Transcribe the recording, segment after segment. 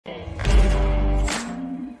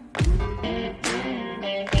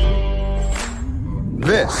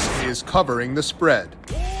This is Covering the Spread,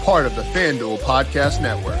 part of the FanDuel Podcast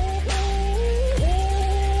Network.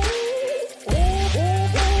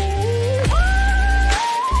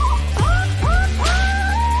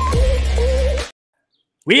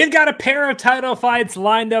 We have got a pair of title fights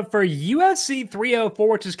lined up for UFC 304,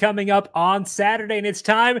 which is coming up on Saturday, and it's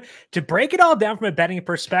time to break it all down from a betting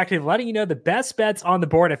perspective, letting you know the best bets on the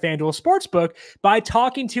board at FanDuel Sportsbook by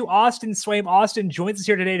talking to Austin Swaim. Austin joins us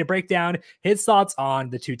here today to break down his thoughts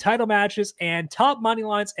on the two title matches and top money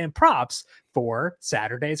lines and props for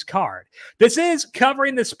Saturday's card. This is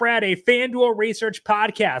Covering the Spread, a FanDuel Research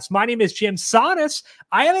podcast. My name is Jim Sonis.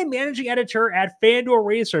 I am a managing editor at FanDuel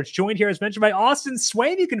Research, joined here as mentioned by Austin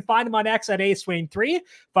Swaim. You can find him on X at aswaim3.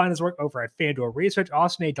 Find his work over at FanDuel Research.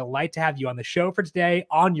 Austin, a delight to have you on the show for today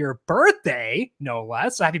on your birthday, no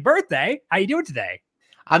less. So happy birthday. How you doing today?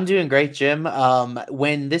 I'm doing great, Jim.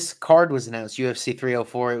 When this card was announced, UFC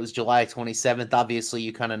 304, it was July 27th. Obviously,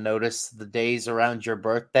 you kind of noticed the days around your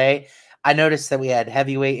birthday. I noticed that we had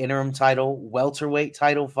heavyweight interim title, welterweight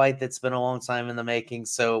title fight that's been a long time in the making.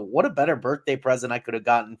 So what a better birthday present I could have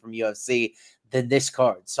gotten from UFC than this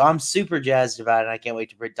card. So I'm super jazzed about it. I can't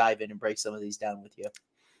wait to dive in and break some of these down with you.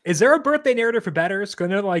 Is there a birthday narrative for bettors?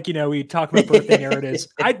 Because we talk about birthday narratives.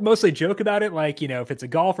 I mostly joke about it. If it's a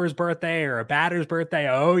golfer's birthday or a batter's birthday,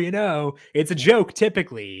 it's a joke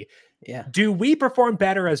typically. Yeah. Do we perform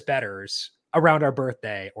better as bettors around our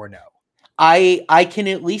birthday or no? I can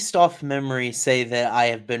at least off memory say that I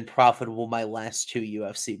have been profitable my last two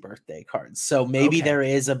UFC birthday cards. So maybe there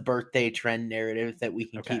is a birthday trend narrative that we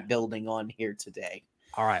can keep building on here today.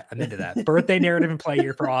 All right, I'm into that. Birthday narrative in play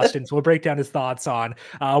here for Austin. So we'll break down his thoughts on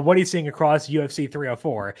what he's seeing across UFC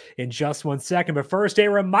 304 in just 1 second. But first, a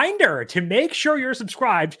reminder to make sure you're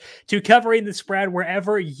subscribed to Covering the Spread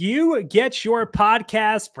wherever you get your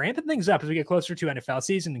podcasts. Ramping things up as we get closer to NFL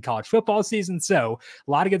season and college football season. So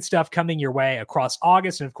a lot of good stuff coming your way across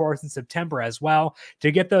August and, of course, in September as well.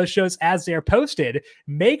 To get those shows as they're posted,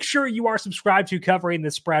 make sure you are subscribed to Covering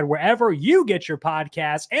the Spread wherever you get your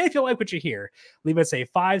podcasts. And if you like what you hear, leave us a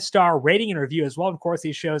 5-star rating and review as well. Of course,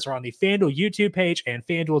 these shows are on the FanDuel YouTube page and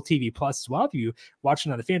FanDuel TV Plus as well. If you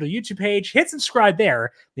watching on the FanDuel YouTube page, hit subscribe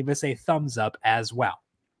there. Leave us a thumbs up as well.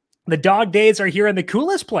 The dog days are here, and the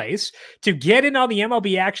coolest place to get in on the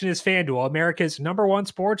MLB action is FanDuel, America's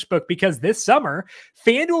 #1 sportsbook, because this summer,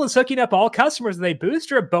 FanDuel is hooking up all customers with a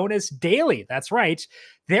booster bonus daily. That's right.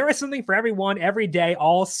 There is something for everyone every day,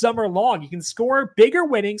 all summer long. You can score bigger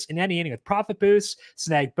winnings in any inning with profit boosts,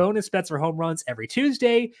 snag bonus bets for home runs every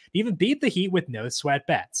Tuesday, even beat the heat with no sweat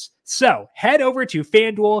bets. So head over to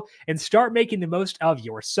FanDuel and start making the most of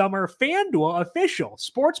your summer. FanDuel, official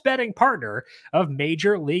sports betting partner of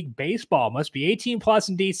Major League Baseball. Must be 18 plus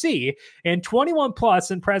in DC and 21 plus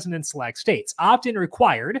in present in select states. Opt-in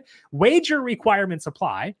required. Wager requirements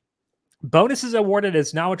apply. Bonuses awarded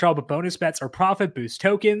as non-withdrawable bonus bets or profit boost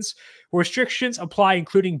tokens. Restrictions apply,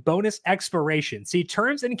 including bonus expiration. See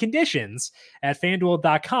terms and conditions at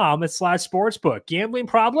FanDuel.com/sportsbook. Gambling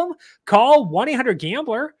problem? Call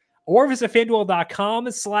 1-800-GAMBLER or visit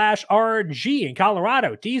FanDuel.com/RG in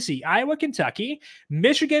Colorado, DC, Iowa, Kentucky,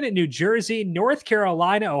 Michigan, New Jersey, North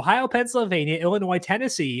Carolina, Ohio, Pennsylvania, Illinois,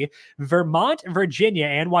 Tennessee, Vermont, Virginia,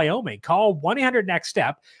 and Wyoming. Call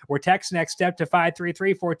 1-800-NEXT-STEP or text NEXT STEP to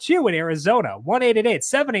 53342 in Arizona,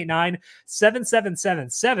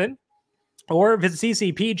 1-888-789-7777. Or visit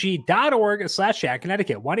ccpg.org/chat,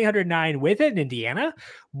 Connecticut, 1-800-9-WITH-IT in Indiana,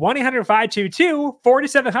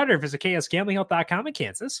 1-800-522-4700. Visit ksgamblinghelp.com in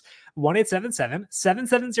Kansas,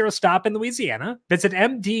 1-877-770-STOP in Louisiana. Visit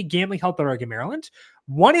mdgamblinghelp.org in Maryland,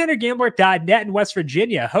 1-800-GAMBLER.net in West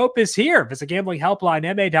Virginia. Hope is here. Visit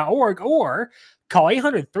gamblinghelplinema.org or call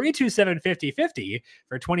 800-327-5050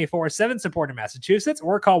 for 24/7 support in Massachusetts,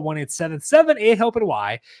 or call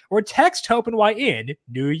 1-877-8-HOPE-NY or text HOPE-NY in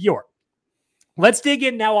New York. Let's dig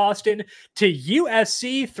in now, Austin, to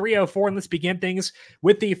UFC 304, and let's begin things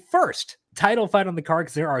with the first title fight on the card,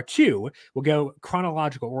 because there are two. We'll go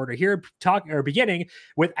chronological order here, beginning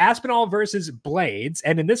with Aspinall versus Blades.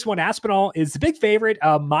 And in this one, Aspinall is the big favorite.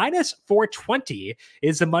 -420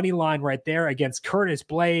 is the money line right there against Curtis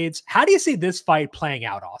Blades. How do you see this fight playing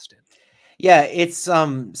out, Austin? Yeah, it's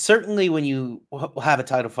certainly when you have a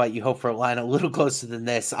title fight, you hope for a line a little closer than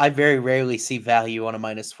this. I very rarely see value on a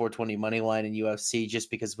 -420 money line in UFC, just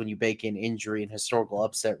because when you bake in injury and historical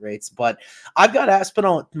upset rates. But I've got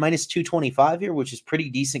Aspinall at -225 here, which is pretty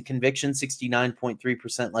decent conviction,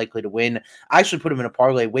 69.3% likely to win. I actually put him in a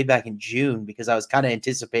parlay way back in June because I was kind of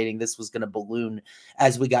anticipating this was going to balloon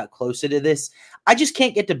as we got closer to this. I just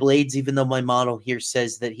can't get to Blades, even though my model here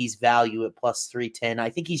says that he's value at +310. I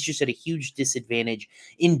think he's just at a huge huge disadvantage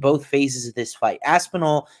in both phases of this fight.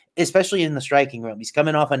 Aspinall, especially in the striking realm, he's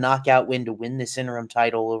coming off a knockout win to win this interim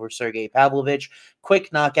title over Sergey Pavlovich.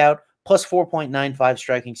 Quick knockout, plus 4.95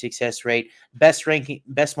 striking success rate, best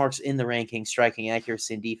marks in the ranking, striking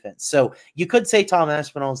accuracy and defense. So you could say Tom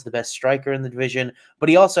Aspinall is the best striker in the division, but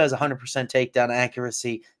he also has 100% takedown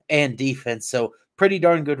accuracy and defense. So pretty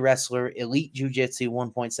darn good wrestler, elite jiu-jitsu,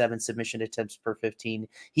 1.7 submission attempts per 15.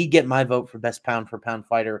 He'd get my vote for best pound-for-pound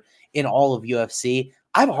fighter in all of UFC.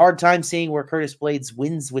 I have a hard time seeing where Curtis Blaydes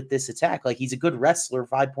wins with this attack. Like, he's a good wrestler,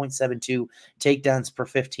 5.72 takedowns per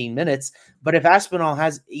 15 minutes. But if Aspinall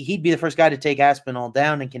he'd be the first guy to take Aspinall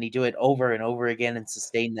down. And can he do it over and over again and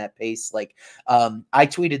sustain that pace? Like, I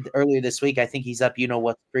tweeted earlier this week, I think he's up,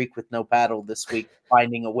 what streak with no paddle this week,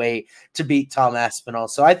 finding a way to beat Tom Aspinall.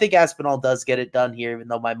 So I think Aspinall does get it done here, even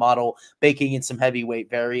though my model, baking in some heavyweight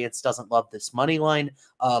variance, doesn't love this money line.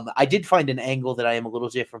 I did find an angle that I am a little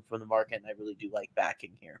different from the market, and I really do like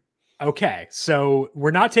backing here. Okay, so we're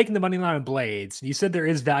not taking the money line on Blaydes. You said there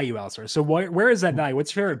is value elsewhere. So where is that value?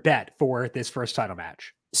 What's your favorite bet for this first title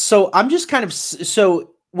match? So I'm just kind of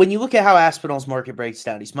when you look at how Aspinall's market breaks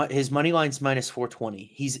down, his money line's minus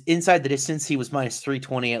 420. He's inside the distance. He was minus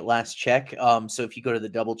 320 at last check. So if you go to the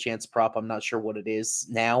double chance prop, I'm not sure what it is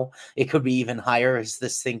now. It could be even higher as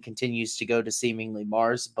this thing continues to go to seemingly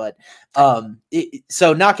Mars. But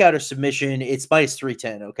so knockout or submission, it's minus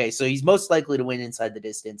 310. Okay, so he's most likely to win inside the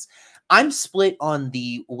distance. I'm split on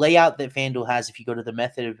the layout that FanDuel has. If you go to the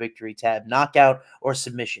method of victory tab, knockout or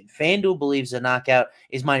submission, FanDuel believes a knockout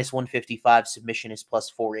is minus 155, submission is plus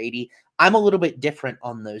 480. I'm a little bit different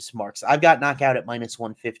on those marks. I've got knockout at minus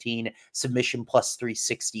 115, submission plus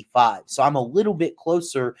 365. So I'm a little bit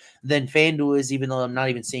closer than FanDuel is, even though I'm not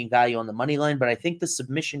even seeing value on the money line. But I think the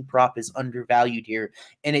submission prop is undervalued here.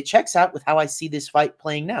 And it checks out with how I see this fight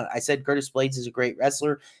playing out. I said Curtis Blaydes is a great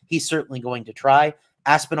wrestler. He's certainly going to try.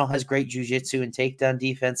 Aspinall has great jiu-jitsu and takedown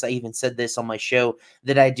defense. I even said this on my show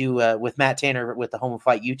that I do with Matt Tanner with the Home of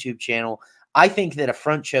Fight YouTube channel. I think that a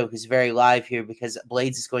front choke is very live here because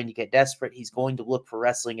Blaydes is going to get desperate. He's going to look for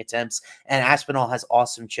wrestling attempts, and Aspinall has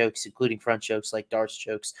awesome chokes, including front chokes like Darce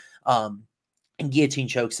chokes, and guillotine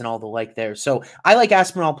chokes and all the like there. So I like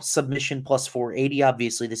Aspinall submission plus 480.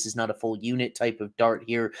 Obviously, this is not a full unit type of dart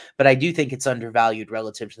here, but I do think it's undervalued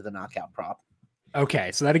relative to the knockout prop.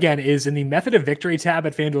 Okay, so that again is in the method of victory tab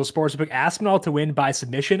at FanDuel Sportsbook. Aspinall to win by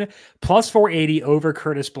submission, plus 480 over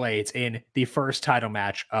Curtis Blaydes in the first title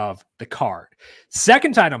match of the card.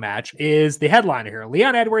 Second title match is the headliner here.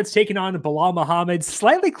 Leon Edwards taking on Belal Muhammad.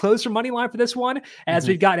 Slightly closer money line for this one, as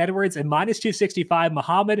we've got Edwards at minus 265,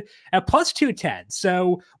 Muhammad at plus 210.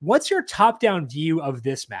 So what's your top-down view of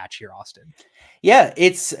this match here, Austin? Yeah,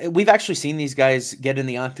 we've actually seen these guys get in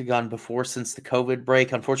the octagon before since the COVID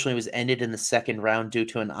break. Unfortunately, it was ended in the second round due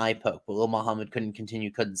to an eye poke. Belal Muhammad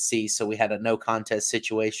couldn't see, so we had a no contest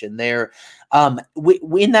situation there.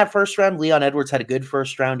 In that first round, Leon Edwards had a good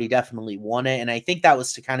first round. He definitely won it, and I think that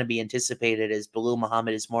was to kind of be anticipated, as Belal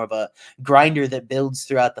Muhammad is more of a grinder that builds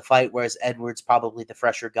throughout the fight, whereas Edwards probably the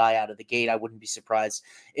fresher guy out of the gate. I wouldn't be surprised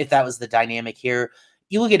if that was the dynamic here.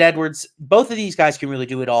 You look at Edwards, both of these guys can really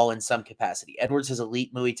do it all in some capacity. Edwards has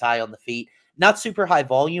elite Muay Thai on the feet. Not super high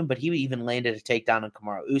volume, but he even landed a takedown on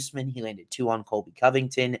Kamaru Usman. He landed 2 on Colby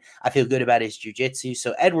Covington. I feel good about his jiu-jitsu.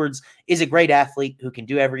 So Edwards is a great athlete who can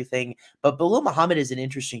do everything. But Belal Muhammad is an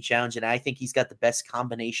interesting challenge, and I think he's got the best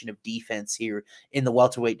combination of defense here in the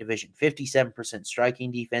welterweight division. 57%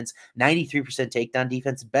 striking defense, 93% takedown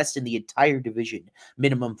defense, best in the entire division,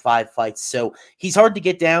 minimum 5 fights. So he's hard to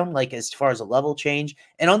get down, like as far as a level change.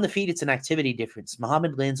 And on the feet, it's an activity difference.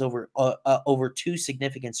 Muhammad lands over 2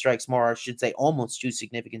 significant strikes more, or I should say almost 2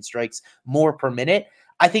 significant strikes more per minute.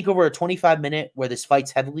 I think over a 25-minute where this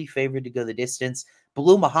fight's heavily favored to go the distance,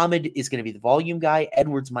 Belal Muhammad is going to be the volume guy.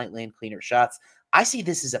 Edwards might land cleaner shots. I see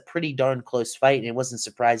this as a pretty darn close fight, and it wasn't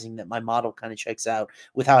surprising that my model kind of checks out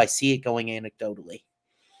with how I see it going anecdotally.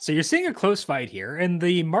 So you're seeing a close fight here, and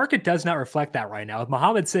the market does not reflect that right now, with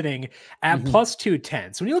Muhammad sitting at plus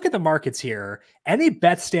 210. So when you look at the markets here, any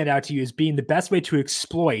bets stand out to you as being the best way to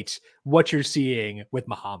exploit what you're seeing with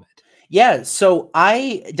Muhammad? Yeah, so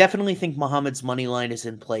I definitely think Muhammad's money line is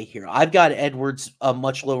in play here. I've got Edwards a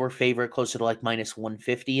much lower favorite, closer to like minus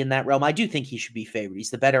 150 in that realm. I do think he should be favored. He's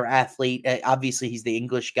the better athlete. Obviously, he's the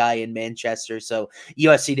English guy in Manchester, so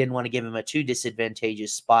UFC didn't want to give him a too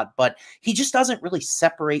disadvantageous spot, but he just doesn't really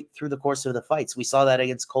separate through the course of the fights. We saw that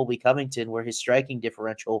against Colby Covington, where his striking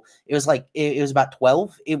differential, it was about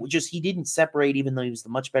 12. He didn't separate, even though he was the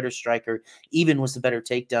much better striker, even was the better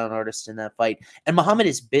takedown artist in that fight. And Muhammad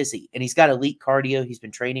is busy, and and he's got elite cardio. He's been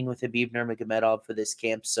training with Khabib Nurmagomedov for this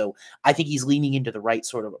camp, so I think he's leaning into the right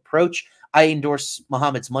sort of approach. I endorse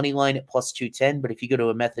Muhammad's money line at plus 210, but if you go to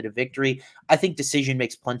a method of victory, I think decision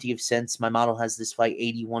makes plenty of sense. My model has this fight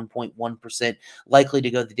 81.1% likely to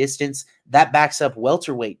go the distance. That backs up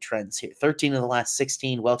welterweight trends here. 13 of the last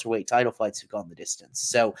 16 welterweight title fights have gone the distance.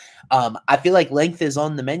 So I feel like length is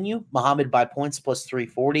on the menu. Muhammad by points plus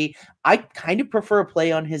 340. I kind of prefer a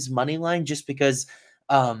play on his money line just because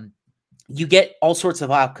you get all sorts of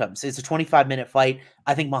outcomes. It's a 25-minute fight.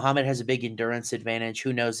 I think Muhammad has a big endurance advantage.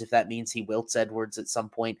 Who knows if that means he wilts Edwards at some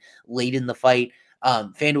point late in the fight.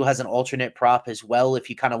 FanDuel has an alternate prop as well if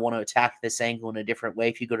you kind of want to attack this angle in a different way.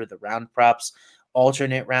 If you go to the round props,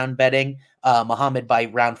 alternate round betting, Muhammad by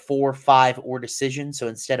round 4, 5, or decision. So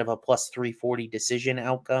instead of a plus 340 decision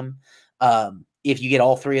outcome, if you get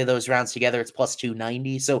all three of those rounds together, it's plus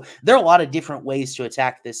 290. So there are a lot of different ways to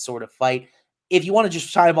attack this sort of fight. If you want to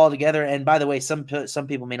just tie them all together, and by the way, some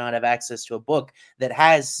people may not have access to a book that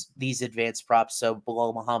has these advanced props, so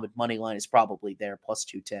below Muhammad money line is probably there, plus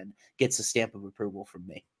 210. Gets a stamp of approval from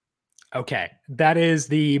me. Okay, that is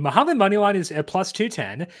the Muhammad money line is at plus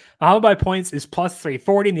 210. Muhammad by points is plus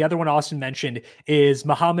 340. And the other one Austin mentioned is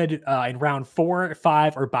Muhammad in round 4,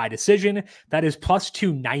 5, or by decision. That is plus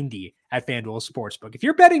 290 at FanDuel Sportsbook. If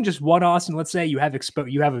you're betting just one, Austin, let's say you have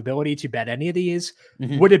ability to bet any of these,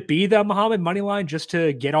 would it be the Muhammad money line just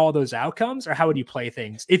to get all those outcomes, or how would you play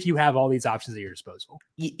things if you have all these options at your disposal?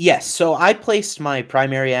 Yes. So I placed my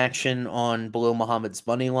primary action on below Muhammad's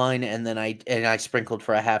money line, and then I sprinkled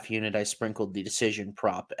for a half unit. I sprinkled the decision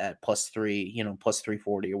prop at plus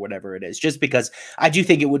 340 or whatever it is, just because I do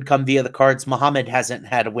think it would come via the cards. Muhammad hasn't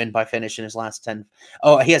had a win by finish in his last 10.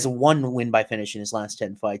 Oh, he has one win by finish in his last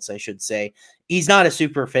 10 fights, I should say. He's not a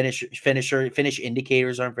super finisher. Finish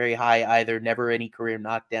indicators aren't very high either. Never any career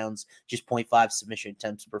knockdowns, just 0.5 submission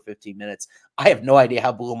attempts per 15 minutes. I have no idea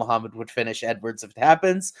how Belal Muhammad would finish Edwards if it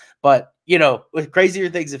happens, but with crazier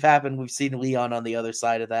things have happened. We've seen Leon on the other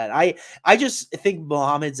side of that. I just think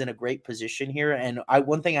Muhammad's in a great position here. And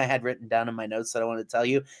one thing I had written down in my notes that I want to tell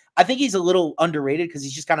you, I think he's a little underrated because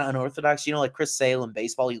he's just kind of unorthodox. Like Chris Sale in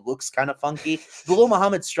baseball, he looks kind of funky. Belal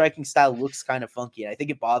Muhammad's striking style looks kind of funky. And I think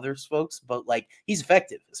it bothers folks, but he's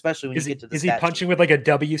effective, especially when you get to the Is he punching with a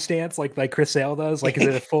W stance like Chris Sale does? Is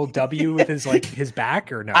it a full W with his back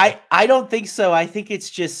or no? I don't think so. I think it's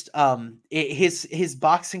just his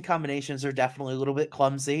boxing combinations are definitely a little bit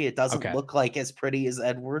clumsy. It doesn't look like as pretty as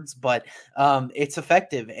Edwards, but it's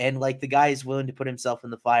effective. And the guy is willing to put himself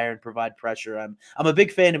in the fire and provide pressure. I'm a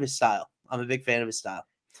big fan of his style.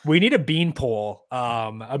 We need a beanpole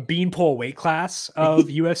weight class of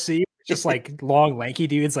UFC. Just long, lanky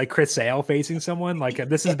dudes like Chris Sale facing someone.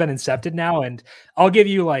 This has been incepted now, and I'll give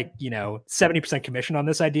you 70% commission on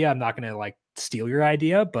this idea. I'm not going to steal your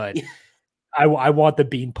idea, but I want the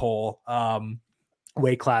beanpole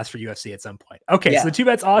weight class for UFC at some point. Okay, so the two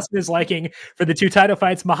bets Austin is liking for the two title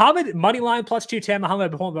fights: Muhammad money line plus 210,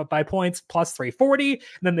 Muhammad by points plus 340, and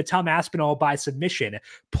then the Tom Aspinall by submission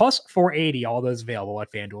plus 480. All those available at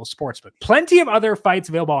FanDuel Sportsbook. Plenty of other fights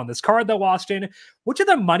available on this card, though. Austin, which of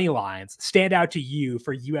the money lines stand out to you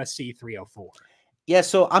for UFC 304? Yeah,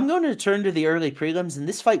 so I'm going to turn to the early prelims, and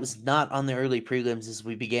this fight was not on the early prelims as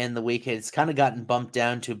we began the week. It's kind of gotten bumped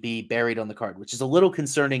down to be buried on the card, which is a little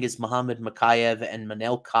concerning as Muhammad Mokaev and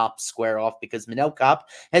Manel Kape square off, because Manel Kape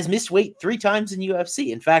has missed weight 3 times in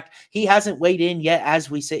UFC. In fact, he hasn't weighed in yet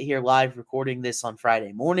as we sit here live recording this on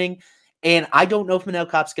Friday morning. And I don't know if Manel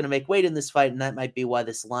Kape's going to make weight in this fight, and that might be why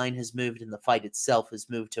this line has moved and the fight itself has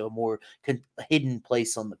moved to a more hidden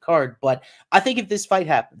place on the card. But I think if this fight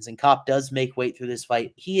happens and Kape does make weight through this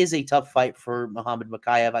fight, he is a tough fight for Muhammad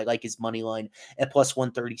Mokaev. I like his money line at plus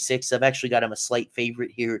 136. I've actually got him a slight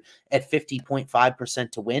favorite here at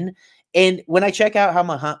 50.5% to win. And when I check out how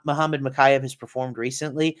Muhammad Mokaev has performed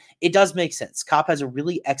recently, it does make sense. Kape has a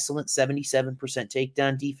really excellent 77%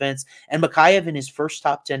 takedown defense, and Mokaev in his first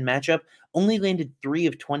top 10 matchup only landed 3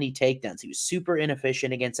 of 20 takedowns. He was super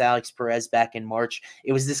inefficient against Alex Perez back in March.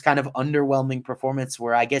 It was this kind of underwhelming performance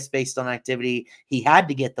where I guess based on activity, he had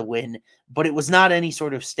to get the win, but it was not any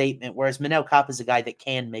sort of statement, whereas Manel Kape is a guy that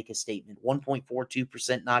can make a statement.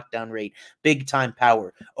 1.42% knockdown rate, big time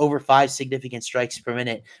power, over 5 significant strikes per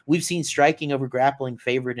minute. We've seen striking over grappling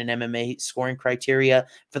favored in MMA scoring criteria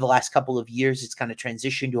for the last couple of years. It's kind of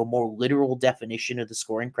transitioned to a more literal definition of the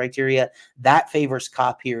scoring criteria. That favors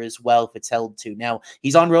Kape here as well if it's held to. Now,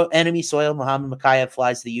 he's on enemy soil. Muhammad Mokaev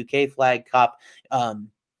flies the UK flag. Kape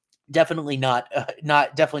Definitely not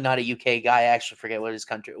definitely not a UK guy. I actually forget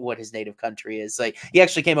what his native country is. Like, he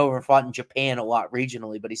actually came over and fought in Japan a lot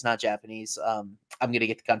regionally, but he's not Japanese. I'm going to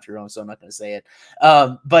get the country wrong, so I'm not going to say it.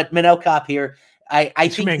 But Manel Kape here, I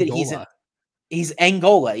think that he's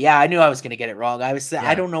Angola. Yeah, I knew I was going to get it wrong.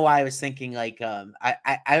 I don't know why I was thinking like,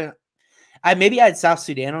 maybe I had South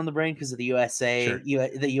Sudan on the brain because of the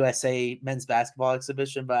USA men's basketball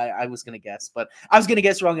exhibition, but I was going to guess. But I was going to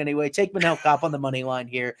guess wrong anyway. Take Manel Kape on the money line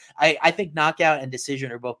here. I think knockout and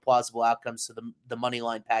decision are both plausible outcomes, so the money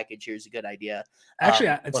line package here is a good idea. Actually,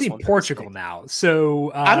 I've seen Portugal now,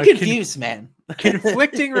 so I'm confused, man.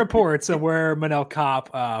 Conflicting reports of where Manel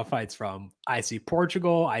Kape fights from. I see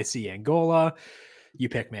Portugal. I see Angola. You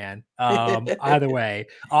pick, man. Either way,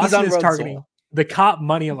 Austin is targeting the Kape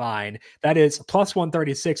money line. That is plus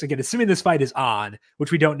 136. Again, assuming this fight is on,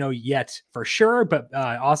 which we don't know yet for sure, but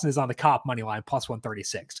Austin is on the Kape money line plus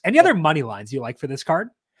 136. Any other money lines you like for this card?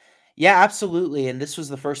 Yeah, absolutely. And this was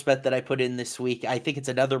the first bet that I put in this week. I think it's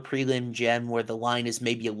another prelim gem where the line is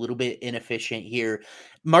maybe a little bit inefficient here.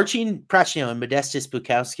 Marcin Prachnio and Modestas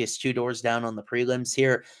Bukauskas 2 doors down on the prelims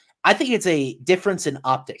here. I think it's a difference in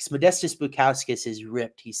optics. Modestas Bukauskas is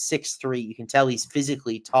ripped. He's 6'3". You can tell he's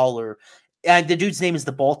physically taller. The dude's name is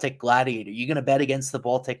the Baltic Gladiator. You're going to bet against the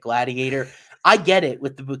Baltic Gladiator. I get it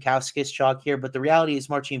with the Bukauskas chalk here, but the reality is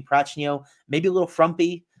Marcin Prachnio, maybe a little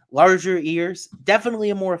frumpy, larger ears, definitely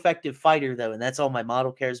a more effective fighter, though, and that's all my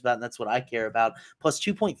model cares about, and that's what I care about. Plus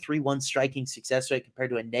 2.31 striking success rate compared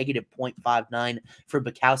to a negative 0.59 for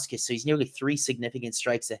Bukauskas, so he's nearly 3 significant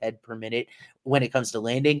strikes ahead per minute when it comes to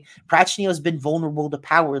landing. Prachnio has been vulnerable to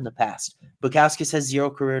power in the past. Bukauskas has 0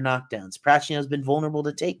 career knockdowns. Prachnio has been vulnerable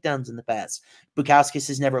to takedowns in the past. Bukauskas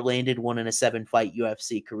has never landed one in a 7-fight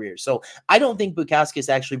UFC career. So I don't think Bukauskas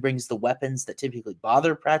actually brings the weapons that typically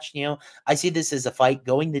bother Prachnio. I see this as a fight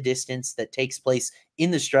going the distance that takes place in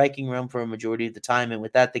the striking realm for a majority of the time. And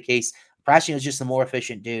with that the case, Prachnio is just a more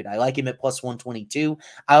efficient dude. I like him at plus 122.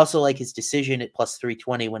 I also like his decision at plus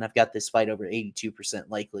 320 when I've got this fight over 82%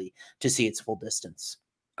 likely to see its full distance.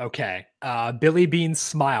 Okay. Billy Bean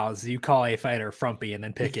smiles. You call a fighter frumpy and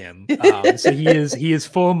then pick him. So he is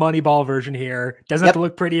full money ball version here. Doesn't have to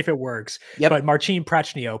look pretty if it works. But Marcin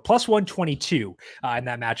Prachnio plus 122 in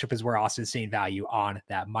that matchup is where Austin's seeing value on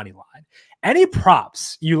that money line. Any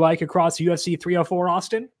props you like across UFC 304,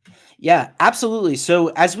 Austin? Yeah, absolutely. So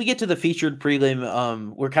as we get to the featured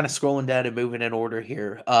prelim, we're kind of scrolling down and moving in order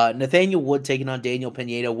here. Nathaniel Wood taking on Daniel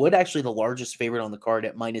Pineda. Wood actually the largest favorite on the card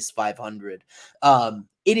at minus 500.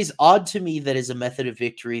 It is odd to me that as a method of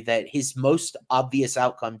victory that his most obvious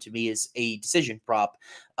outcome to me is a decision prop.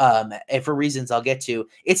 And for reasons I'll get to.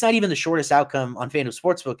 It's not even the shortest outcome on FanDuel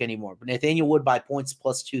Sportsbook anymore. But Nathaniel Wood by points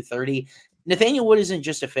plus 230. Nathaniel Wood isn't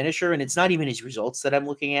just a finisher, and it's not even his results that I'm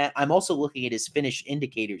looking at. I'm also looking at his finish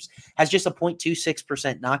indicators. Has just a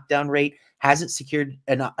 0.26% knockdown rate. Hasn't secured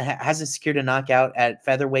a knockout at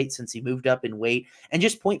featherweight since he moved up in weight, and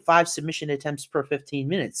just 0.5 submission attempts per 15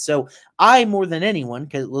 minutes. So I, more than anyone,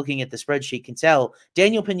 looking at the spreadsheet, can tell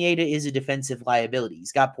Daniel Pineda is a defensive liability.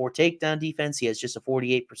 He's got poor takedown defense. He has just a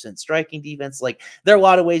 48% striking defense. Like, there are a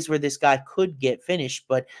lot of ways where this guy could get finished,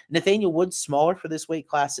 but Nathaniel Wood's smaller for this weight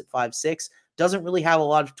class at 5'6". Doesn't really have a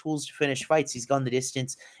lot of tools to finish fights. He's gone the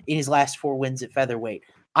distance in his last 4 wins at featherweight.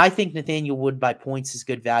 I think Nathaniel Wood by points is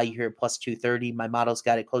good value here at plus 230. My model's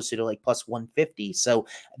got it closer to like plus 150. So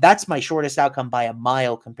that's my shortest outcome by a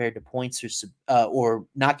mile compared to points or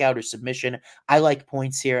knockout or submission. I like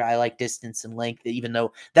points here. I like distance and length, even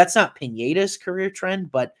though that's not Pineda's career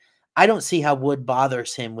trend, but I don't see how Wood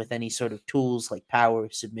bothers him with any sort of tools like power,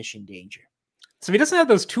 submission, danger. So if he doesn't have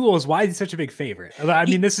those tools, why is he such a big favorite? I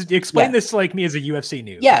mean, explain this to like me as a UFC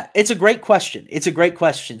noob. Yeah, it's a great question. It's a great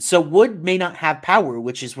question. So Wood may not have power,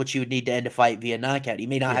 which is what you would need to end a fight via knockout. He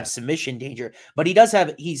may not have submission danger, but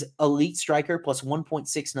he's elite striker plus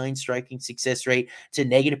 1.69 striking success rate to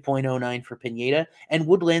negative 0.09 for Pineda, and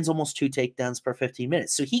Wood lands almost 2 takedowns per 15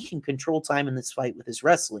 minutes. So he can control time in this fight with his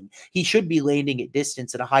wrestling. He should be landing at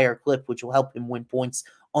distance at a higher clip, which will help him win points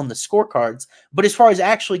on the scorecards. But as far as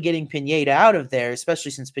actually getting Pineda out of there,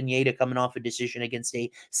 especially since Pineda coming off a decision against a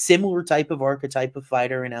similar type of archetype of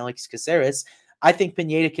fighter in Alex Caceres, I think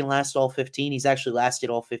Pineda can last all 15. He's actually lasted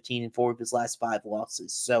all 15 in 4 of his last 5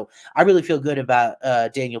 losses. So I really feel good about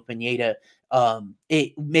Daniel Pineda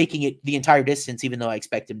making it the entire distance, even though I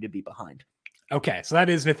expect him to be behind. Okay, so that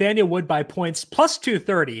is Nathaniel Wood by points plus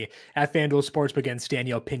 230 at FanDuel Sportsbook against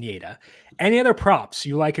Daniel Pineda. Any other props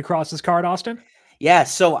you like across this card, Austin? Yeah,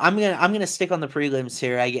 so I'm gonna stick on the prelims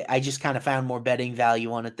here. I just kind of found more betting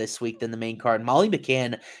value on it this week than the main card. Molly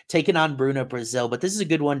McCann taking on Bruna Brazil, but this is a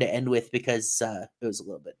good one to end with because it was a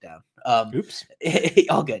little bit down. Oops.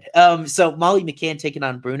 All good. So Molly McCann taking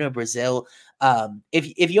on Bruna Brazil.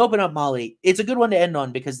 If you open up Molly, it's a good one to end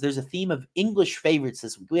on because there's a theme of English favorites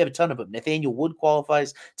this week. We have a ton of them. Nathaniel Wood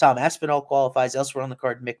qualifies, Tom Aspinall qualifies. Elsewhere on the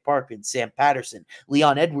card, Mick Parkin, Sam Patterson,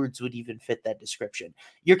 Leon Edwards would even fit that description.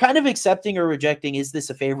 You're kind of accepting or rejecting, is this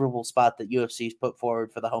a favorable spot that UFC's put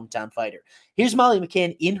forward for the hometown fighter? Here's Molly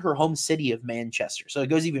McCann in her home city of Manchester. So it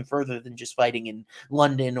goes even further than just fighting in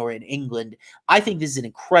London or in England. I think this is an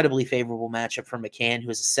incredibly favorable matchup for McCann, who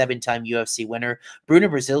is a 7-time UFC winner. Bruna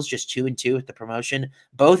Brazil's just 2-2 at the promotion.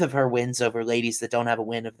 Both of her wins over ladies that don't have a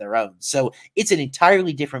win of their own. So it's an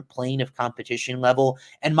entirely different plane of competition level,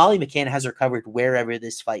 and Molly McCann has her covered wherever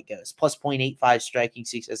this fight goes. Plus 0.85 striking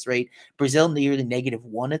success rate. Brazil nearly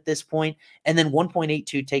 -1 at this point, and then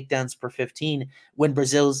 1.82 takedowns per 15 when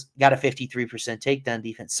Brazil's got a 53% takedown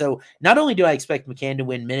defense. So not only do I expect McCann to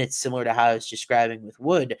win minutes similar to how I was describing with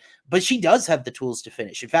Wood, but she does have the tools to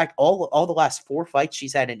finish. In fact, all the last 4 fights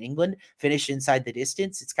she's had in England finished inside the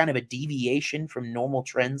distance. It's kind of a deviation from normal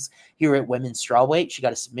trends here at women's strawweight. She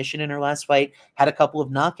got a submission in her last fight, had a couple of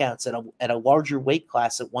knockouts at a larger weight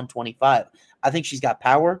class at 125. I think she's got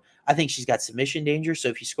power. I think she's got submission danger. So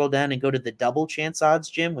if you scroll down and go to the double chance odds,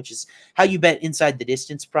 Jim, which is how you bet inside the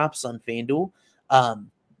distance props on FanDuel,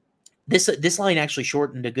 this line actually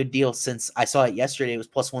shortened a good deal since I saw it yesterday. It was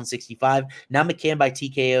plus 165. Now McCann by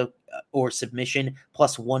TKO or submission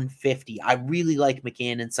plus 150. I really like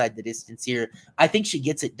McCann inside the distance here. I think she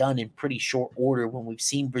gets it done in pretty short order when we've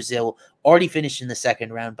seen Brazil already finish in the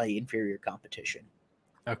second round by inferior competition.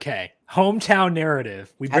 Okay. Hometown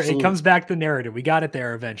narrative. It comes back to the narrative. We got it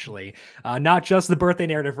there eventually. Not just the birthday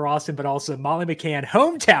narrative for Austin, but also Molly McCann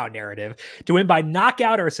hometown narrative to win by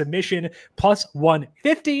knockout or submission plus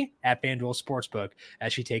 150 at FanDuel Sportsbook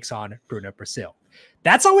as she takes on Bruna Brazil.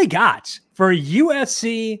 That's all we got for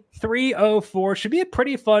UFC 304. Should be a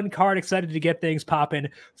pretty fun card. Excited to get things popping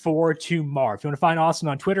for tomorrow. If you want to find Austin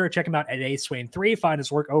on Twitter, check him out at Swaim3. Find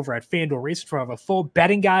his work over at FanDuel Research. We'll have a full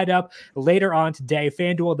betting guide up later on today.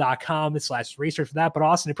 FanDuel.com/research for that. But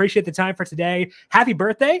Austin, appreciate the time for today. Happy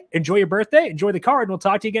birthday. Enjoy your birthday. Enjoy the card. And we'll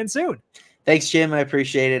talk to you again soon. Thanks, Jim. I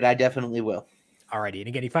appreciate it. I definitely will. Alrighty, and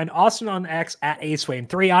again, you find Austin on X at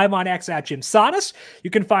Swaim3. I'm on X at Jim Sonis. You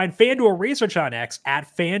can find FanDuel Research on X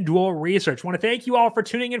at FanDuel Research. I want to thank you all for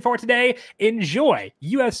tuning in for today. Enjoy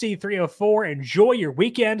UFC 304. Enjoy your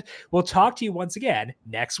weekend. We'll talk to you once again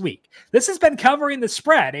next week. This has been Covering the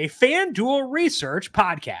Spread, a FanDuel Research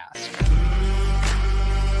podcast.